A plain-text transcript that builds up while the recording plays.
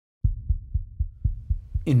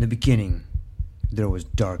In the beginning, there was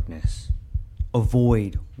darkness, a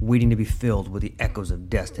void waiting to be filled with the echoes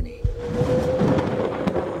of destiny.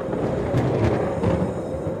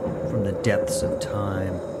 From the depths of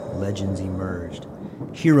time, legends emerged.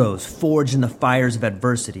 Heroes forged in the fires of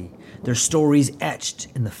adversity, their stories etched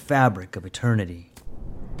in the fabric of eternity.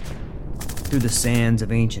 Through the sands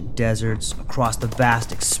of ancient deserts, across the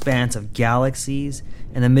vast expanse of galaxies,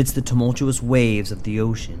 and amidst the tumultuous waves of the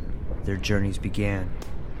ocean, their journeys began.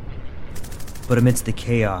 But amidst the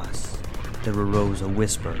chaos, there arose a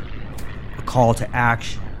whisper, a call to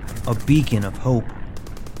action, a beacon of hope.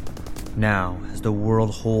 Now, as the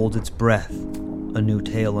world holds its breath, a new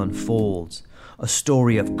tale unfolds, a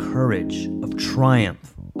story of courage, of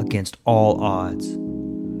triumph against all odds.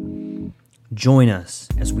 Join us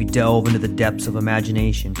as we delve into the depths of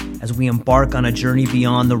imagination, as we embark on a journey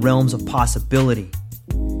beyond the realms of possibility.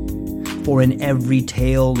 For in every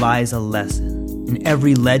tale lies a lesson, in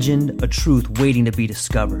every legend a truth waiting to be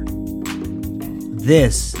discovered.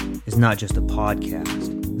 This is not just a podcast.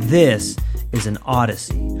 This is an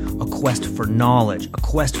odyssey, a quest for knowledge, a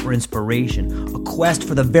quest for inspiration, a quest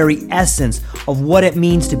for the very essence of what it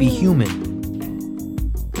means to be human.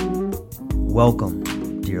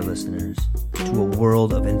 Welcome, dear listeners, to a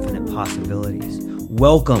world of infinite possibilities.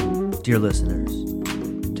 Welcome, dear listeners,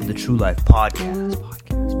 to the True Life Podcast.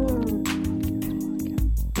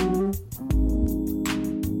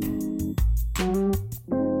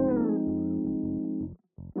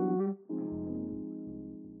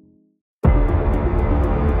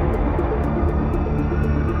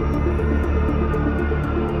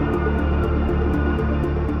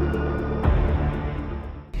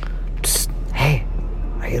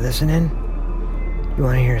 Listening? You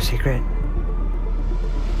want to hear a secret?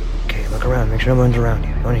 Okay, look around. Make sure no one's around you.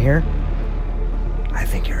 You want to hear? I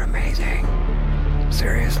think you're amazing.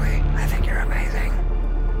 Seriously, I think you're amazing.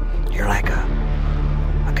 You're like a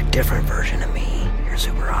different version of me. You're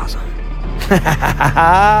super awesome.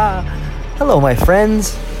 Hello, my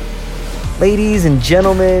friends, ladies and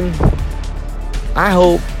gentlemen. I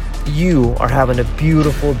hope you are having a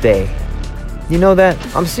beautiful day. You know that?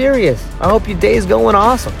 I'm serious. I hope your day's going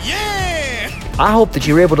awesome. Yeah! I hope that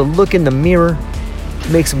you're able to look in the mirror,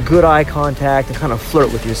 make some good eye contact, and kind of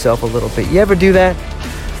flirt with yourself a little bit. You ever do that?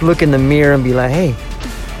 Look in the mirror and be like, hey,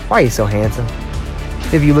 why are you so handsome?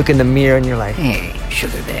 Maybe you look in the mirror and you're like, hey,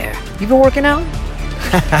 sugar bear, you been working out?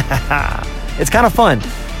 It's kind of fun.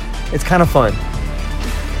 It's kind of fun.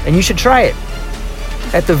 And you should try it.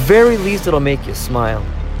 At the very least, it'll make you smile.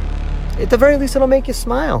 At the very least, it'll make you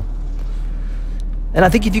smile. And I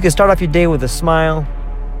think if you can start off your day with a smile,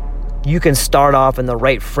 you can start off in the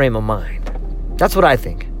right frame of mind. That's what I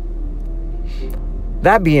think.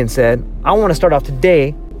 That being said, I want to start off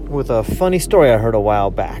today with a funny story I heard a while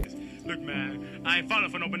back. Look, man, I ain't falling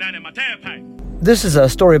for no banana in my tailpipe. This is a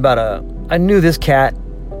story about I knew this cat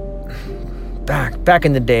back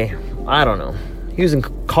in the day. I don't know. He was in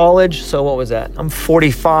college, so what was that? I'm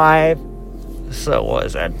 45. So what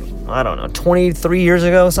was that? I don't know, 23 years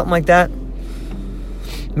ago, something like that.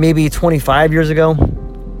 Maybe 25 years ago.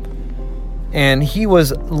 And he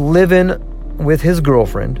was living with his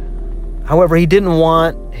girlfriend. However, he didn't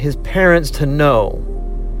want his parents to know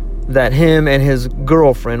that him and his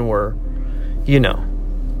girlfriend were,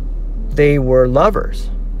 they were lovers.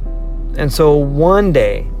 And so one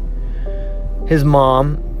day, his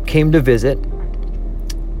mom came to visit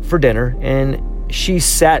for dinner, and she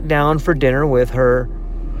sat down for dinner with her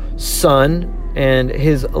son and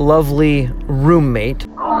his lovely roommate.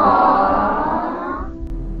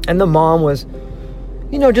 And the mom was,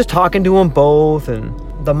 just talking to them both. And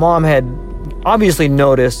the mom had obviously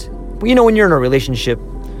noticed, when you're in a relationship,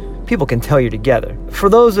 people can tell you're together. For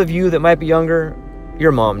those of you that might be younger,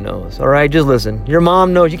 your mom knows, all right? Just listen. Your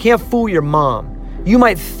mom knows. You can't fool your mom. You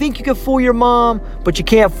might think you can fool your mom, but you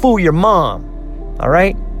can't fool your mom, all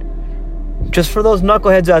right? Just for those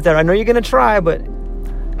knuckleheads out there, I know you're going to try, but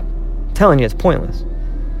I'm telling you, it's pointless.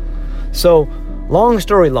 So, long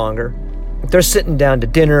story longer, they're sitting down to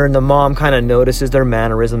dinner, and the mom kind of notices their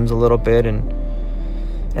mannerisms a little bit,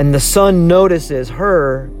 and the son notices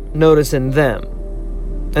her noticing them.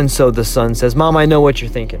 And so the son says, Mom, I know what you're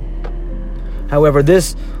thinking. However,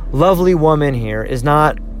 this lovely woman here is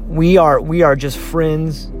not, we are just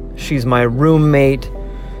friends. She's my roommate.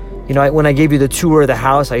 When I gave you the tour of the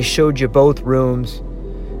house, I showed you both rooms,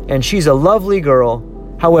 and she's a lovely girl.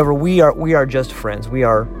 However, we are just friends. We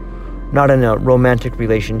are not in a romantic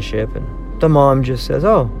relationship. And the mom just says,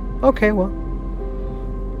 oh, okay, well,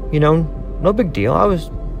 no big deal.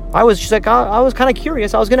 She's like, I was kind of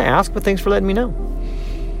curious. I was going to ask, but thanks for letting me know.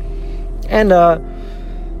 And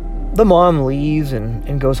the mom leaves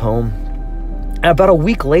and goes home. And about a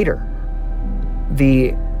week later,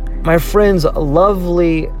 my friend's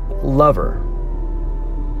lovely lover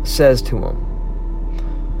says to him,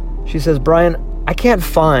 she says, Brian, I can't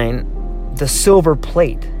find the silver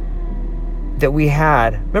plate that we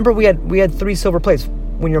had. Remember, we had 3 silver plates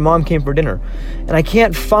when your mom came for dinner. And I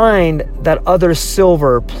can't find that other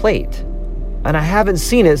silver plate. And I haven't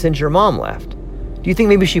seen it since your mom left. Do you think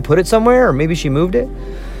maybe she put it somewhere, or maybe she moved it?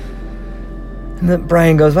 And then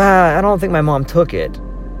Brian goes, I don't think my mom took it.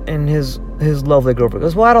 And his lovely girlfriend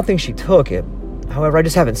goes, well, I don't think she took it. However, I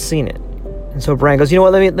just haven't seen it. And so Brian goes, you know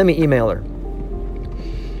what, let me email her.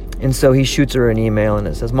 And so he shoots her an email, and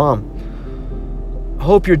it says, Mom,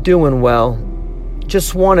 hope you're doing well.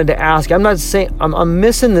 Just wanted to ask, I'm not saying, I'm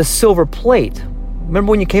missing this silver plate.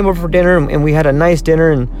 Remember when you came over for dinner and we had a nice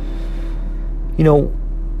dinner, and, you know,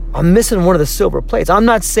 I'm missing one of the silver plates. I'm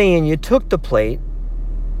not saying you took the plate,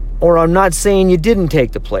 or I'm not saying you didn't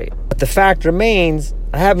take the plate. But the fact remains,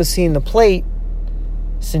 I haven't seen the plate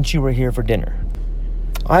since you were here for dinner.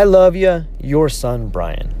 I love you, your son,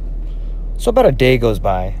 Brian. So about a day goes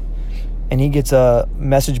by, and he gets a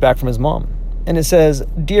message back from his mom. And it says,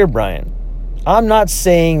 Dear Brian, I'm not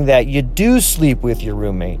saying that you do sleep with your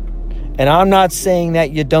roommate, and I'm not saying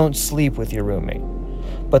that you don't sleep with your roommate.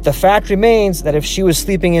 But the fact remains that if she was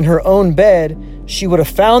sleeping in her own bed, she would have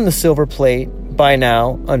found the silver plate by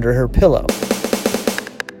now under her pillow.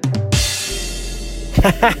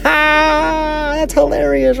 That's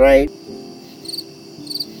hilarious, right?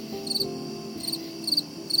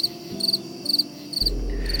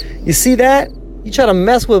 You see that? You try to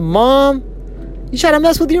mess with mom? You try to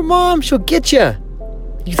mess with your mom, she'll get you.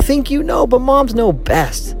 You think you know, but moms know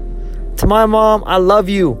best. To my mom, I love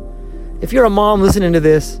you. If you're a mom listening to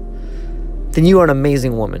this, then you are an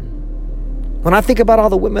amazing woman. When I think about all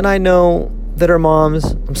the women I know that are moms,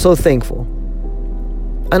 I'm so thankful.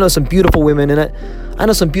 I know some beautiful women, and I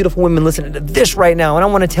know some beautiful women listening to this right now, and I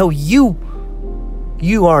want to tell you,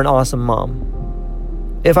 you are an awesome mom.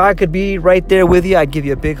 If I could be right there with you, I'd give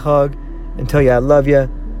you a big hug and tell you I love you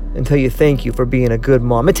and tell you thank you for being a good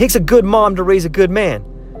mom. It takes a good mom to raise a good man.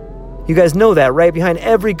 You guys know that, right? Behind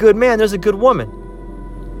every good man, there's a good woman.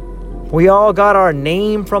 We all got our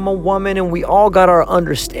name from a woman, and we all got our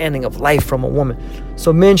understanding of life from a woman.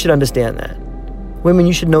 So men should understand that. Women,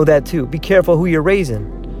 you should know that too. Be careful who you're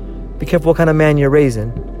raising. Be careful what kind of man you're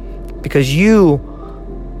raising. Because you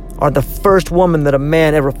are the first woman that a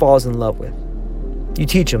man ever falls in love with. You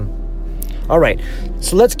teach him. All right,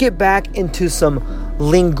 so let's get back into some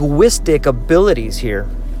linguistic abilities here.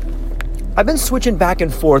 I've been switching back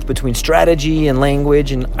and forth between strategy and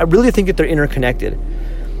language, and I really think that they're interconnected.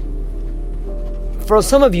 For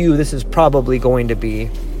some of you, this is probably going to be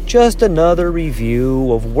just another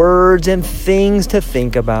review of words and things to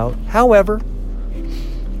think about. However,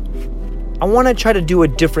 I want to try to do a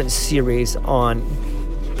different series on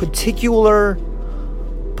peculiar,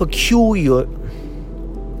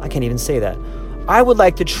 I can't even say that. I would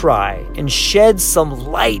like to try and shed some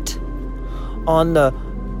light on the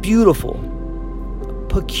beautiful,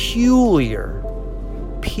 peculiar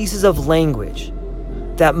pieces of language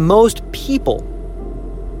that most people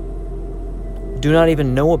do not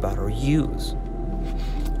even know about or use.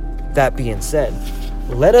 That being said,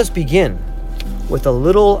 let us begin with a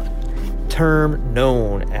little term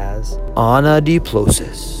known as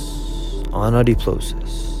anadiplosis.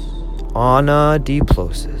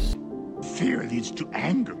 Anadiplosis. Fear leads to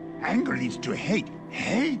anger. Anger leads to hate.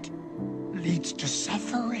 Hate leads to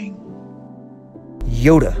suffering.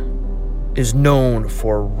 Yoda is known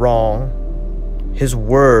for wrong, his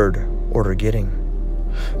word order getting.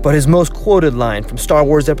 But his most quoted line from Star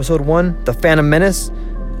Wars Episode 1, The Phantom Menace,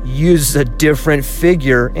 uses a different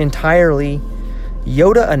figure entirely.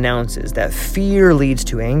 Yoda announces that fear leads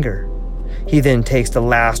to anger. He then takes the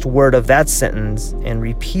last word of that sentence and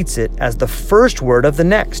repeats it as the first word of the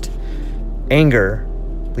next. Anger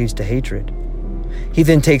leads to hatred. He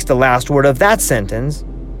then takes the last word of that sentence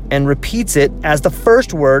and repeats it as the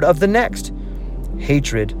first word of the next.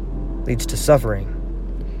 Hatred leads to suffering.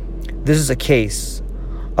 This is a case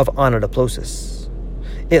of anadiplosis.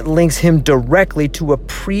 It links him directly to a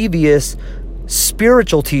previous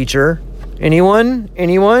spiritual teacher. Anyone?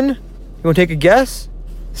 You want to take a guess?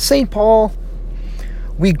 St. Paul.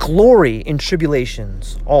 We glory in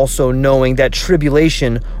tribulations, also knowing that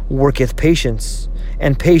tribulation worketh patience,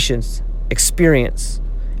 and patience experience,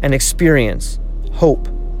 and experience hope,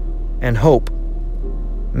 and hope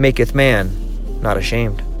maketh man not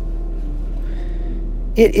ashamed.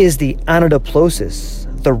 It is the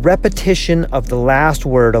anadiplosis, the repetition of the last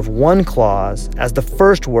word of one clause as the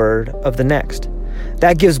first word of the next,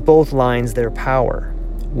 That gives both lines their power,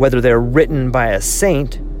 whether they're written by a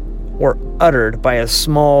saint or uttered by a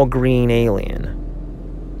small green alien.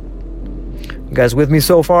 You guys with me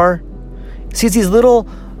so far? See, it's these little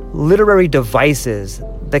literary devices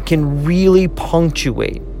that can really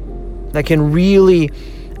punctuate, that can really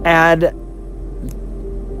add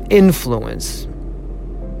influence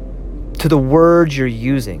to the words you're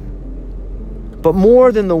using. But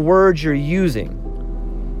more than the words you're using,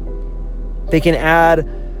 they can add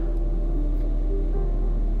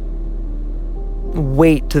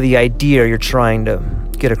weight to the idea you're trying to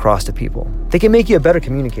get across to people. They can make you a better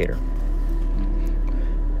communicator.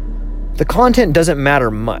 The content doesn't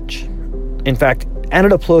matter much. In fact,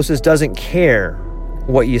 Anadoplosis doesn't care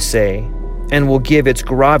what you say and will give its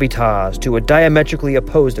gravitas to a diametrically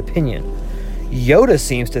opposed opinion. Yoda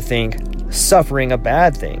seems to think suffering a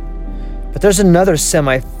bad thing. But there's another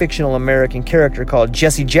semi-fictional American character called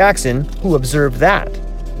Jesse Jackson who observed that.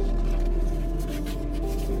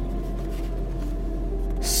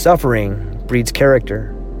 Suffering breeds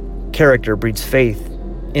character. Character breeds faith.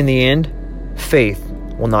 In the end, faith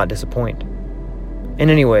will not disappoint. And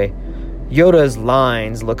anyway, Yoda's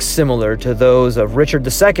lines look similar to those of Richard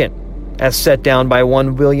II, as set down by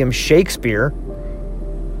one William Shakespeare.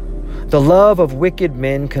 The love of wicked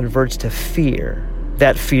men converts to fear,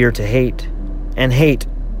 that fear to hate, and hate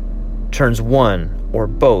turns one or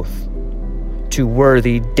both to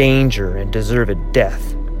worthy danger and deserved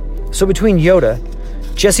death. So between Yoda,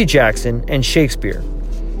 Jesse Jackson, and Shakespeare,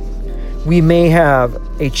 we may have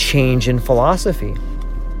a change in philosophy.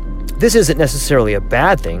 This isn't necessarily a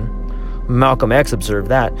bad thing. Malcolm X observed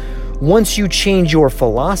that. Once you change your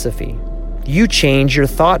philosophy, you change your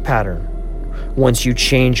thought pattern. Once you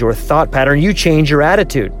change your thought pattern, you change your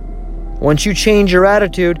attitude. Once you change your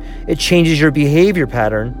attitude, it changes your behavior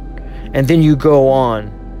pattern, and then you go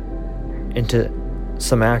on into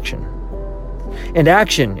some action. And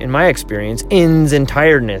action, in my experience, ends in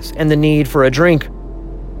tiredness and the need for a drink.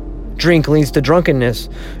 Drink leads to drunkenness.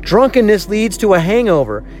 Drunkenness leads to a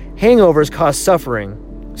hangover. Hangovers cause suffering.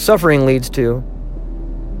 Suffering leads to ...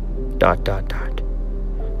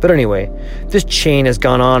 But anyway, this chain has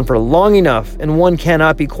gone on for long enough, and one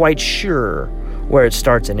cannot be quite sure where it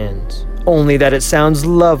starts and ends. Only that it sounds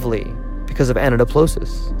lovely because of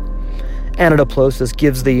Anadoplosis. Anadoplosis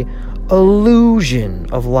gives the illusion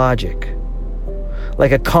of logic.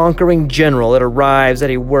 Like a conquering general, it arrives at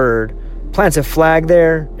a word, plants a flag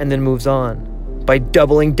there, and then moves on. By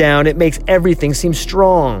doubling down, it makes everything seem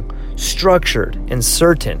strong, structured, and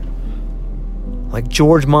certain. Like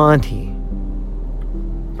George Monty.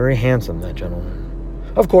 Very handsome, that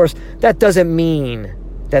gentleman. Of course, that doesn't mean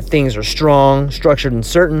that things are strong, structured, and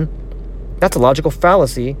certain. That's a logical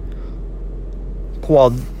fallacy.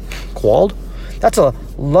 Qualled? That's a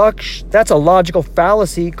logical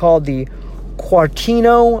fallacy called the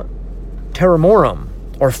Quartino Terramorum,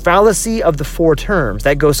 or fallacy of the four terms.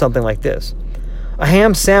 That goes something like this. A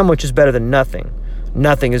ham sandwich is better than nothing.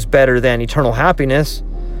 Nothing is better than eternal happiness.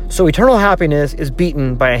 So eternal happiness is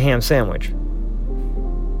beaten by a ham sandwich.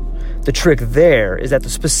 The trick there is that the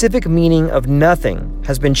specific meaning of nothing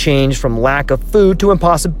has been changed from lack of food to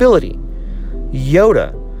impossibility.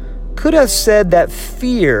 Yoda could have said that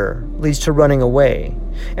fear leads to running away,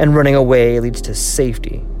 and running away leads to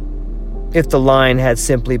safety. If the line had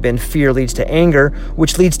simply been fear leads to anger,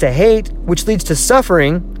 which leads to hate, which leads to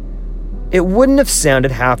suffering, it wouldn't have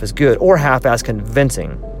sounded half as good or half as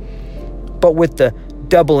convincing. But with the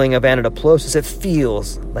doubling of Anadoplosis, it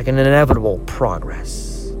feels like an inevitable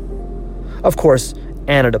progress. Of course,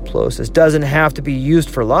 Anadoplosis doesn't have to be used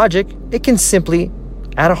for logic. It can simply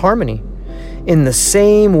add a harmony. In the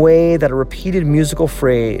same way that a repeated musical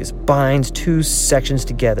phrase binds two sections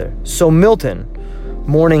together. So Milton,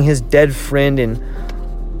 mourning his dead friend in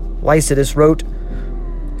Lycidas, wrote,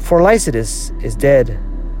 "For Lycidas is dead,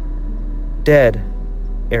 dead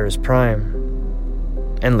ere his prime."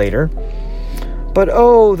 And later, "But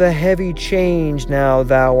oh, the heavy change now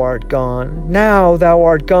thou art gone,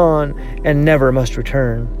 and never must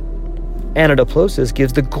return." Anadoplosis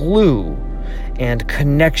gives the glue and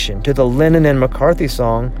connection to the Lennon and McCarthy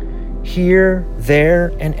song, "Here,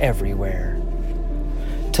 There, and Everywhere."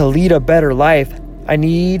 To lead a better life, I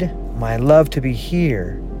need my love to be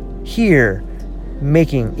here,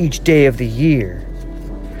 making each day of the year.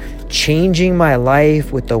 Changing my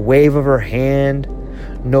life with the wave of her hand,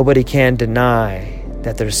 nobody can deny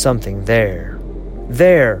that there's something there.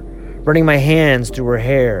 There, running my hands through her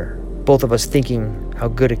hair, both of us thinking how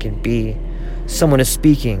good it can be. Someone is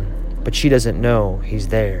speaking, but she doesn't know he's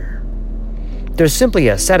there. There's simply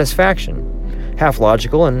a satisfaction, half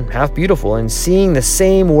logical and half beautiful, and seeing the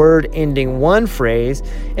same word ending one phrase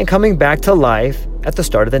and coming back to life at the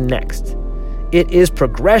start of the next. It is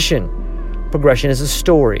progression. Progression is a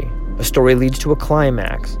story. A story leads to a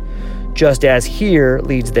climax, just as here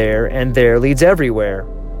leads there and there leads everywhere.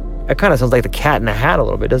 It kind of sounds like the Cat in the Hat a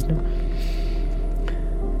little bit, doesn't it?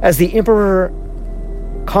 As the Emperor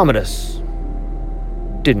Commodus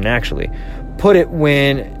didn't actually put it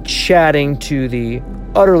when chatting to the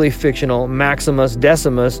utterly fictional Maximus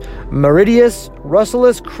Decimus Meridius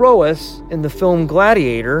Russellus Crowus in the film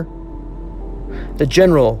Gladiator, the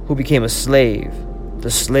general who became a slave,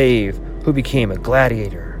 the slave who became a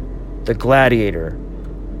gladiator, the gladiator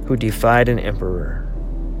who defied an emperor.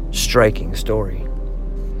 Striking story.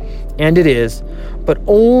 And it is, but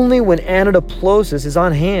only when Anatoplosis is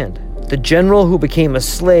on hand. The general who became a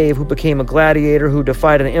slave, who became a gladiator, who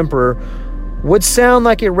defied an emperor, would sound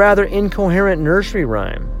like a rather incoherent nursery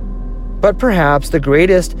rhyme. But perhaps the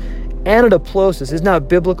greatest Anatoplosis is not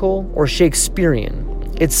biblical or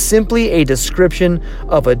Shakespearean. It's simply a description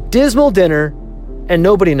of a dismal dinner, and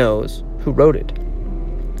nobody knows who wrote it.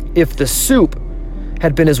 If the soup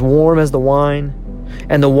had been as warm as the wine,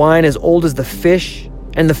 and the wine as old as the fish,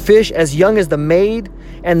 and the fish as young as the maid,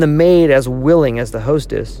 and the maid as willing as the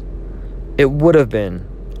hostess, it would have been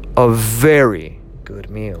a very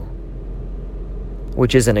good meal.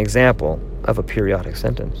 Which is an example of a periodic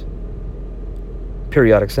sentence.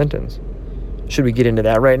 Periodic sentence. Should we get into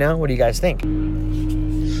that right now? What do you guys think?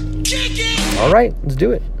 All right, let's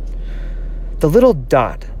do it. The little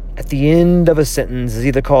dot at the end of a sentence is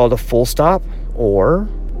either called a full stop, or,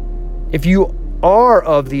 if you are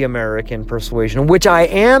of the American persuasion, which I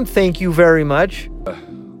am, thank you very much.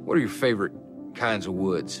 What are your favorite kinds of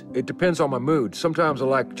woods? It depends on my mood. Sometimes I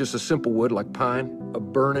like just a simple wood like pine, a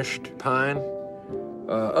burnished pine.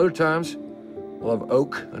 Other times, I love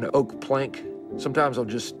oak, an oak plank. Sometimes I'll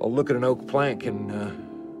look at an oak plank and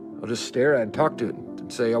I'll just stare at it and talk to it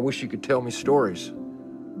and say, I wish you could tell me stories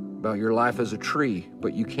about your life as a tree,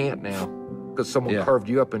 but you can't now because someone carved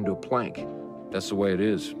you up into a plank. That's the way it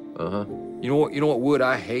is. Uh-huh. You know what wood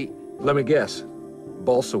I hate? Let me guess.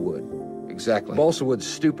 Balsa wood. Exactly. Balsa wood's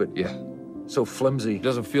stupid. Yeah. So flimsy. It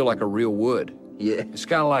doesn't feel like a real wood. Yeah. It's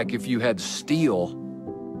kind of like if you had steel,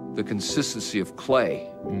 the consistency of clay,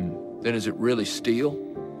 then is it really steel?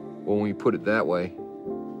 Well, when you put it that way,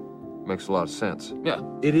 it makes a lot of sense. Yeah.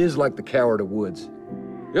 It is like the coward of woods.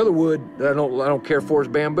 The other wood that I don't care for is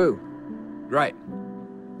bamboo. Right.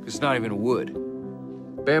 It's not even a wood.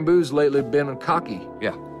 Bamboo's lately been cocky.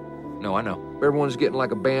 Yeah. No, I know. Everyone's getting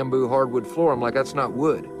like a bamboo hardwood floor. I'm like, that's not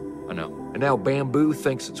wood. I know. And now bamboo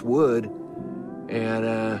thinks it's wood, and,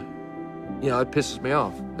 it pisses me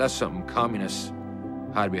off. That's something communists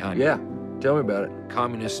hide behind. Yeah, tell me about it.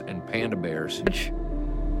 Communists and panda bears.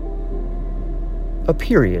 A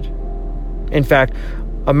period. In fact,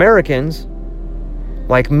 Americans,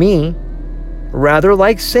 like me, rather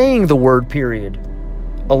like saying the word period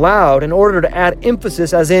aloud in order to add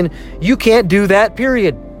emphasis, as in, you can't do that,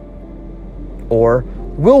 period. Or,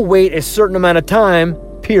 we'll wait a certain amount of time,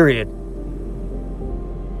 period.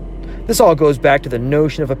 This all goes back to the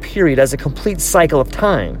notion of a period as a complete cycle of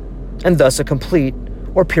time, and thus a complete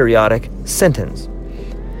or periodic sentence.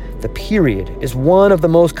 The period is one of the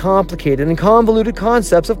most complicated and convoluted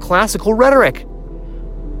concepts of classical rhetoric.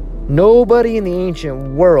 Nobody in the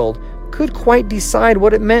ancient world could quite decide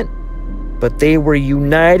what it meant, but they were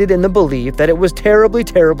united in the belief that it was terribly,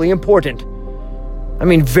 terribly important. I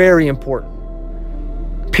mean, very important.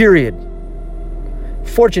 Period.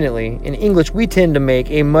 Fortunately, in English, we tend to make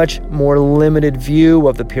a much more limited view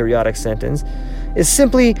of the periodic sentence. It's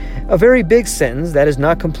simply a very big sentence that is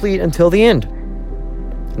not complete until the end.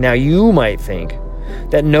 Now, you might think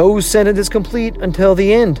that no sentence is complete until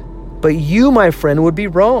the end, but you, my friend, would be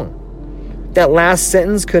wrong. That last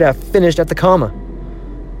sentence could have finished at the comma.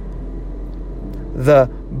 The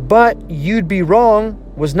 "but you'd be wrong"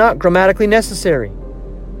 was not grammatically necessary.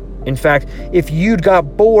 In fact, if you'd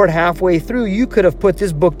got bored halfway through, you could have put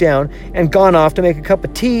this book down and gone off to make a cup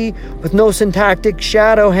of tea with no syntactic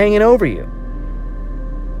shadow hanging over you.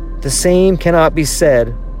 The same cannot be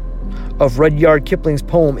said of Rudyard Kipling's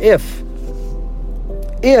poem If.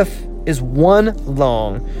 If is one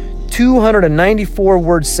long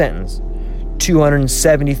 294-word sentence,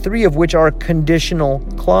 273 of which are conditional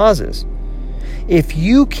clauses. If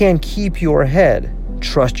you can keep your head,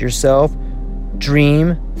 trust yourself,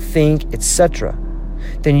 dream, think, etc.,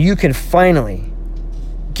 then you can finally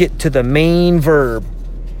get to the main verb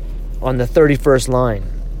on the 31st line.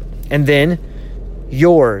 And then,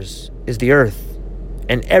 yours is the earth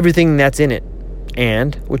and everything that's in it.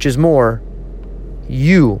 And, which is more,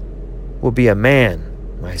 you will be a man,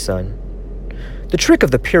 my son. The trick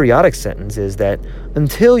of the periodic sentence is that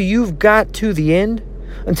until you've got to the end,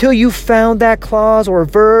 until you've found that clause or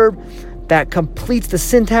verb that completes the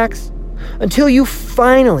syntax, until you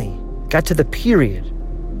finally got to the period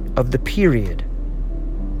of the period,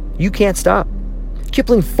 you can't stop.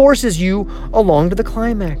 Kipling forces you along to the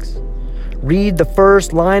climax. Read the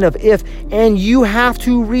first line of if, and you have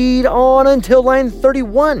to read on until line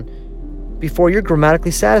 31 before you're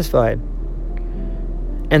grammatically satisfied.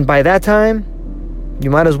 And by that time, you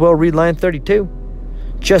might as well read line 32,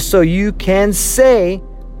 just so you can say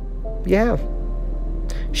you have.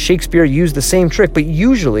 Shakespeare used the same trick, but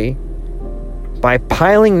usually by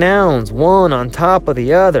piling nouns one on top of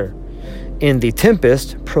the other. In The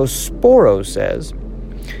Tempest, Prospero says,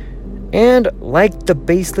 "And like the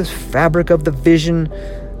baseless fabric of the vision,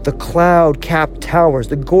 the cloud-capped towers,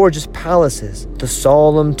 the gorgeous palaces, the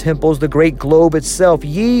solemn temples, the great globe itself,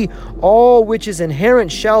 ye, all which is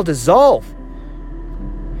inherent shall dissolve."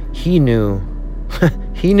 He knew.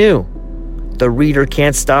 He knew. The reader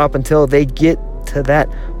can't stop until they get to that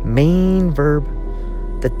main verb.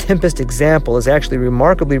 The Tempest example is actually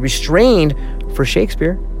remarkably restrained for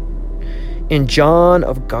Shakespeare. In John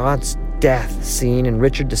of God's death scene in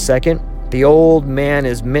Richard II, the old man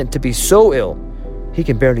is meant to be so ill he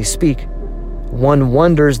can barely speak. One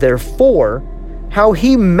wonders, therefore, how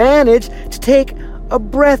he managed to take a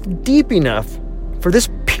breath deep enough for this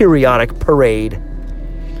periodic parade.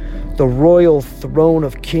 The royal throne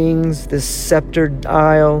of kings, this sceptered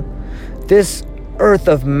isle, this earth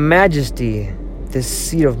of majesty, this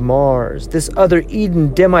seat of Mars, this other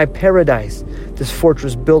Eden demi-paradise, this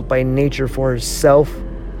fortress built by nature for herself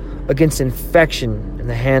against infection and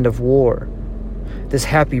the hand of war, this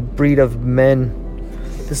happy breed of men,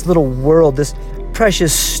 this little world, this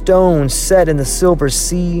precious stone set in the silver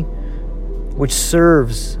sea, which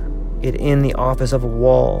serves it in the office of a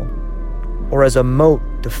wall, or as a moat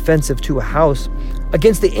defensive to a house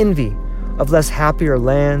against the envy of less happier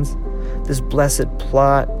lands, this blessed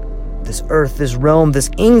plot, this earth, this realm, this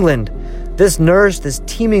England, this nurse, this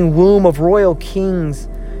teeming womb of royal kings,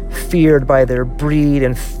 feared by their breed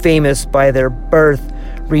and famous by their birth,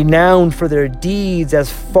 renowned for their deeds as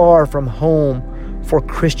far from home for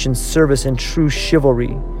Christian service and true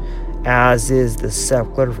chivalry, as is the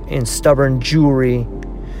sepulchre in stubborn Jewry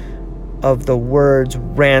of the words,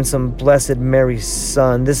 ransom, blessed Mary's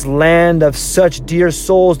Son, this land of such dear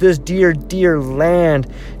souls, this dear, dear land,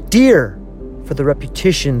 dear for the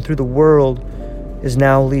repetition through the world, is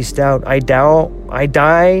now leased out. I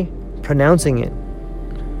die pronouncing it,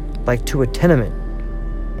 like to a tenement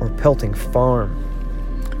or pelting farm.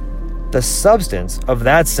 The substance of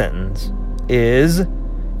that sentence is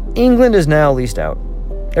England is now leased out.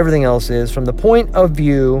 Everything else is, from the point of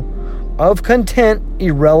view of content,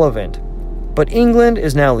 irrelevant. But England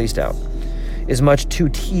is now leased out is much too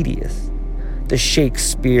tedious. The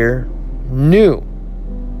Shakespeare knew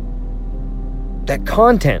that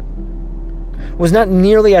content was not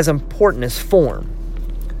nearly as important as form.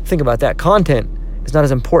 Think about that. Content is not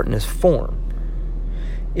as important as form.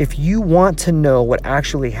 If you want to know what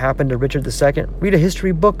actually happened to Richard II, read a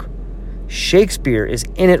history book. Shakespeare is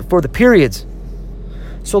in it for the periods.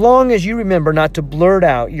 So long as you remember not to blurt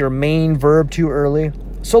out your main verb too early,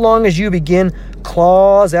 so long as you begin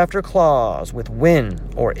clause after clause with when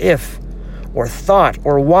or if or thought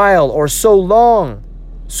or while or so long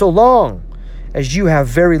as you have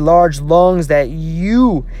very large lungs that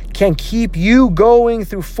you can keep you going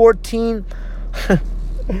through 14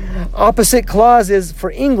 opposite clauses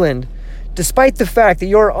for England, despite the fact that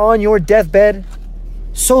you're on your deathbed,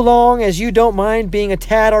 so long as you don't mind being a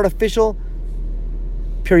tad artificial,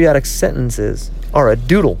 periodic sentences are a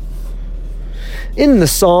doodle. In the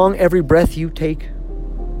song, Every Breath You Take,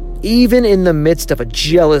 even in the midst of a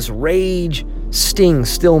jealous rage, Sting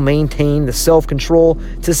still maintained the self-control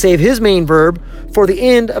to save his main verb for the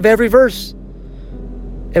end of every verse.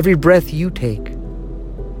 Every breath you take,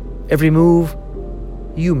 every move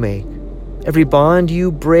you make, every bond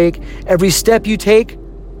you break, every step you take,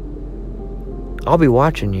 I'll be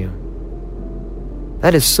watching you.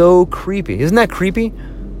 That is so creepy. Isn't that creepy?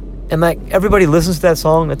 And like everybody listens to that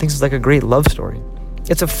song and thinks it's like a great love story.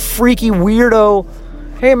 It's a freaky weirdo.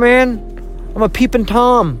 Hey man, I'm a peepin'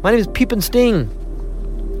 Tom. My name is Peepin' Sting.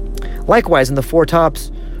 Likewise, in the Four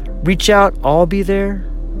Tops, Reach Out, I'll Be There,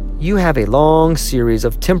 you have a long series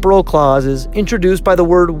of temporal clauses introduced by the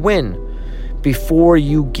word when before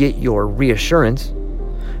you get your reassurance.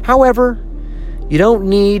 However, you don't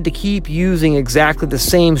need to keep using exactly the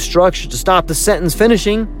same structure to stop the sentence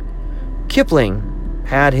finishing. Kipling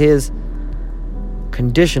had his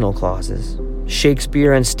conditional clauses.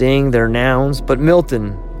 Shakespeare and Sting, they're nouns, but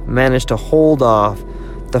Milton managed to hold off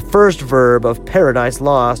the first verb of Paradise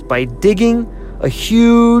Lost by digging a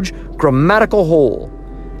huge grammatical hole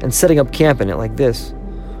and setting up camp in it like this: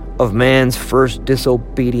 of man's first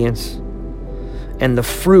disobedience, and the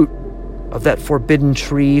fruit of that forbidden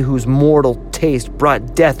tree whose mortal taste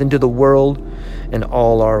brought death into the world, and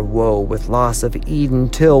all our woe with loss of Eden,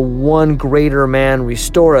 till one greater man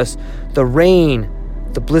restore us the reign,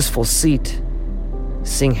 the blissful seat.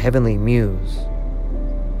 Sing heavenly muse,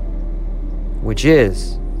 which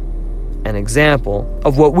is an example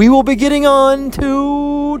of what we will be getting on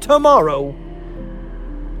to tomorrow: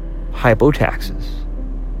 hypotaxis.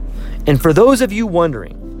 And for those of you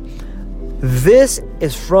wondering, this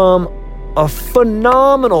is from a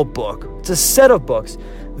phenomenal book. It's a set of books.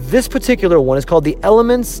 This particular one is called The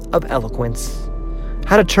Elements of Eloquence: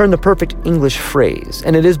 How to Turn the Perfect English Phrase.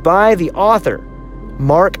 And it is by the author,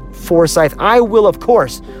 Mark Forsyth. I will, of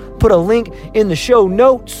course, put a link in the show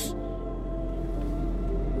notes.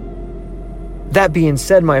 That being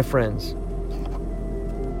said, my friends,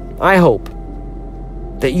 I hope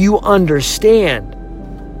that you understand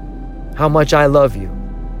how much I love you,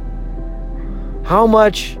 how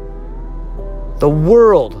much the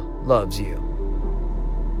world loves you.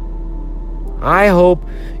 I hope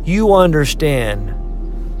you understand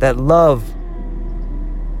that love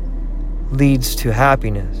leads to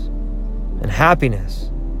happiness, and happiness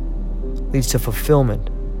leads to fulfillment,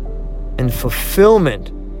 and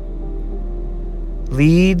fulfillment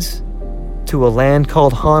leads to a land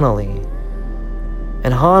called Honolulu.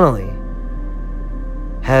 And Honolulu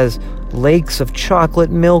has lakes of chocolate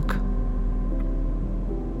milk.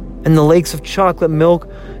 And the lakes of chocolate milk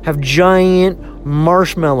have giant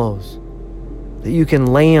marshmallows that you can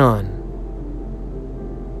lay on.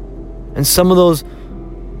 And some of those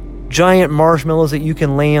giant marshmallows that you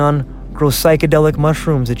can lay on grow psychedelic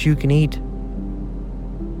mushrooms that you can eat.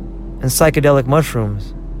 And psychedelic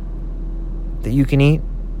mushrooms that you can eat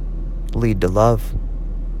lead to love.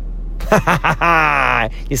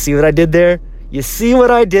 You see what I did there? You see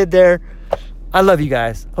what I did there? I love you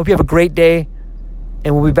guys. Hope you have a great day.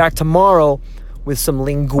 And we'll be back tomorrow with some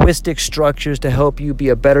linguistic structures to help you be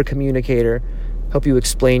a better communicator, help you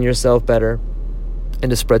explain yourself better, and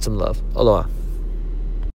to spread some love. Aloha.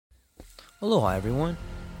 Aloha, everyone.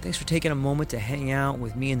 Thanks for taking a moment to hang out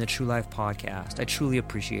with me in the True Life Podcast. I truly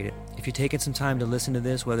appreciate it. If you're taking some time to listen to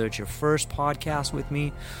this, whether it's your first podcast with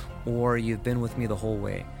me or you've been with me the whole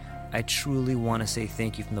way, I truly want to say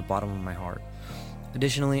thank you from the bottom of my heart.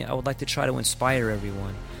 Additionally, I would like to try to inspire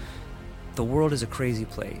everyone. The world is a crazy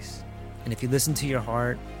place, and if you listen to your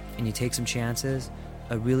heart and you take some chances,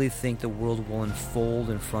 I really think the world will unfold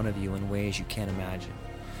in front of you in ways you can't imagine.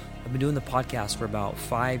 I've been doing the podcast for about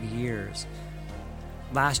 5 years.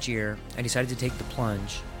 Last year, I decided to take the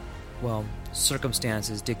plunge. Well,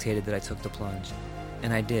 circumstances dictated that I took the plunge,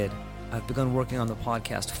 and I did. I've begun working on the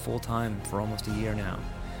podcast full-time for almost a year now,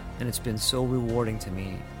 and it's been so rewarding to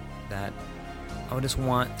me that I just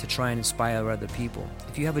want to try and inspire other people.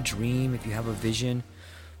 If you have a dream, if you have a vision,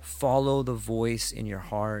 follow the voice in your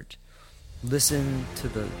heart. Listen to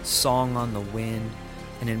the song on the wind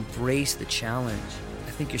and embrace the challenge.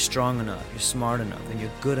 I think you're strong enough, you're smart enough, and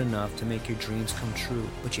you're good enough to make your dreams come true,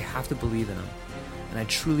 but you have to believe in them. And I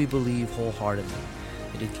truly believe wholeheartedly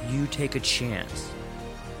that if you take a chance,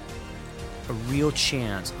 a real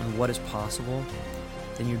chance on what is possible,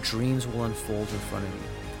 then your dreams will unfold in front of you.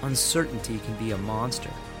 Uncertainty can be a monster.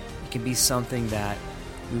 It can be something that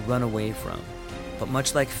we run away from. But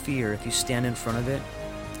much like fear, if you stand in front of it,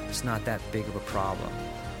 it's not that big of a problem.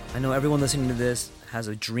 I know everyone listening to this has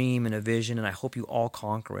a dream and a vision, and I hope you all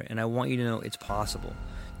conquer it. And I want you to know it's possible.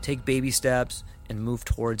 Take baby steps and move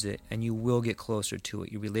towards it, and you will get closer to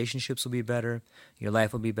it. Your relationships will be better. Your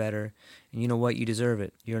life will be better. And you know what? You deserve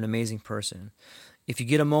it. You're an amazing person. If you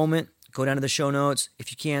get a moment, go down to the show notes.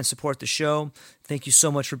 If you can, support the show. Thank you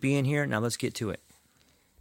so much for being here. Now let's get to it.